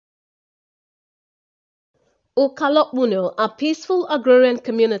Ukala Okpuno, a peaceful agrarian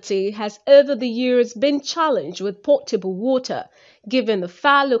community, has over the years been challenged with potable water, given the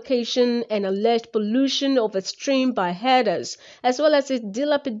far location and alleged pollution of its stream by herders, as well as its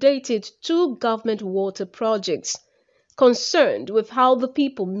dilapidated two government water projects. Concerned with how the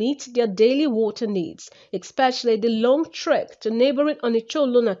people meet their daily water needs, especially the long trek to neighboring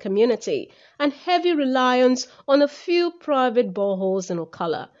Onicholona community and heavy reliance on a few private boreholes in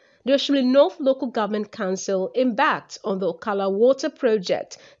Ukala, the Oshimili North Local Government Council embarked on the Ukala Water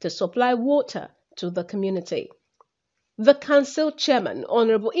Project to supply water to the community. The council chairman,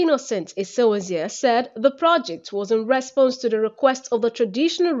 Hon.Innocent Esewezie, said the project was in response to the request of the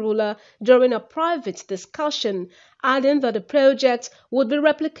traditional ruler during a private discussion, adding that the project would be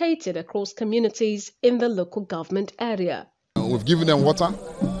replicated across communities in the local government area. We've given them water.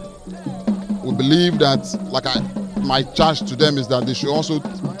 We believe that, my charge to them is that they should also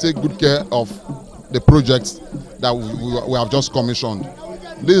take good care of the projects that we have just commissioned.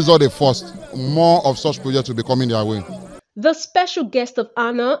 This is not the first. More of such projects will be coming their way. The special guest of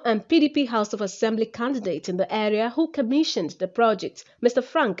honor and PDP House of Assembly candidate in the area who commissioned the project, Mr.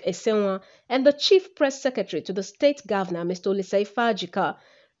 Frank Esenwa, and the Chief Press Secretary to the State Governor, Mr. Olise Fajika,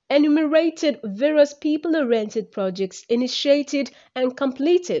 enumerated various people-oriented projects initiated and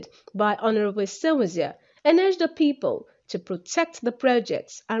completed by Honorable Esewezie and urged the people to protect the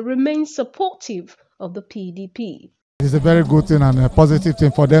projects and remain supportive of the PDP. It's a very good thing and a positive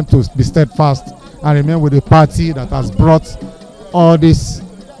thing for them to be steadfast and remain with the party that has brought all these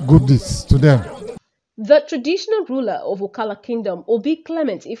goodies to them. The traditional ruler of Ukala Kingdom, Obi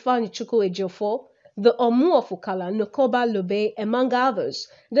Clement Ifeanyichukwu Ejiofor, the Omu of Ukala, Nokoba Lobe, among others,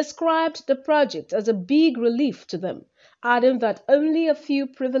 described the project as a big relief to them, adding that only a few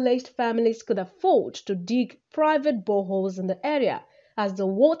privileged families could afford to dig private boreholes in the area, as the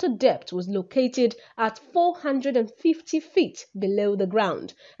water depth was located at 450 feet below the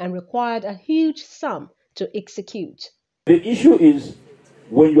ground and required a huge sum to execute. The issue is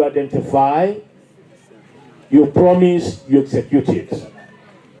when you identify, you promise, you execute it.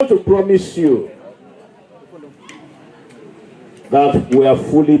 I want to promise you that we are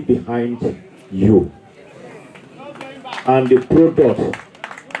fully behind you and the product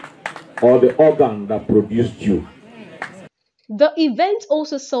or the organ that produced you. The event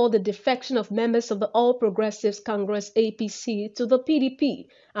also saw the defection of members of the All Progressives Congress APC to the PDP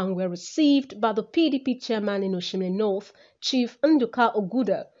and were received by the PDP chairman in Oshimili North, Chief Nduka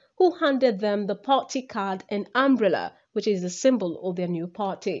Oguda, who handed them the party card and umbrella, which is the symbol of their new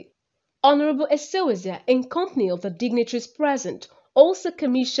party. Honorable Esewezie, in company of the dignitaries present, also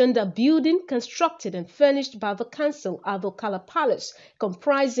commissioned a building constructed and furnished by the council at the Ukala Palace,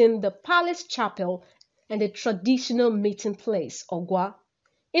 comprising the Palace Chapel and a traditional meeting place, Ogwa.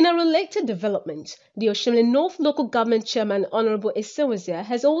 In a related development, the Oshimili North Local Government Chairman Honorable Esewezie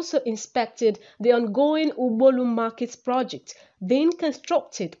has also inspected the ongoing Ubolu Markets project being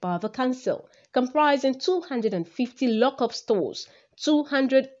constructed by the council, comprising 250 lock-up stores,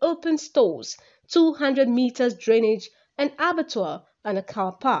 200 open stores, 200 meters drainage, an abattoir, and a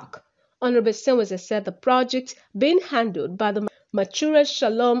car park. Honorable Esewezie said the project, being handled by the Mature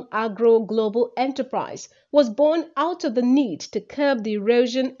Shalom Agro Global Enterprise, was born out of the need to curb the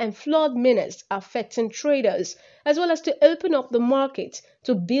erosion and flood menace affecting traders, as well as to open up the market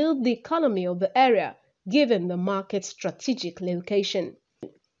to build the economy of the area, given the market's strategic location.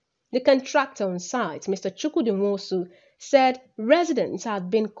 The contractor on site, Mr. Chukwudinwosu, said residents had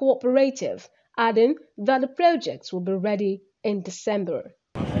been cooperative, adding that the projects will be ready in December.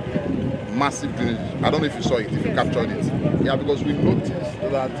 Massive drainage. I don't know if you saw it, if you captured it. Yeah, because we noticed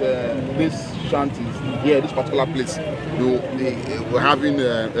that this shanties here, this particular place, we're having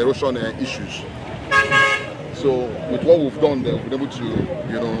erosion issues. So with what we've done, we've been able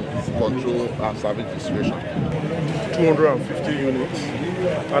to, control and salvage the situation. 250 units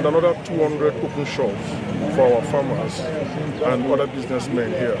and another 200 open shops for our farmers and other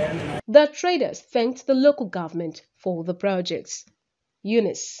businessmen here. The traders thanked the local government for the projects.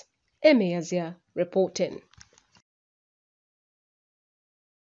 Eunice Emeyazia reporting.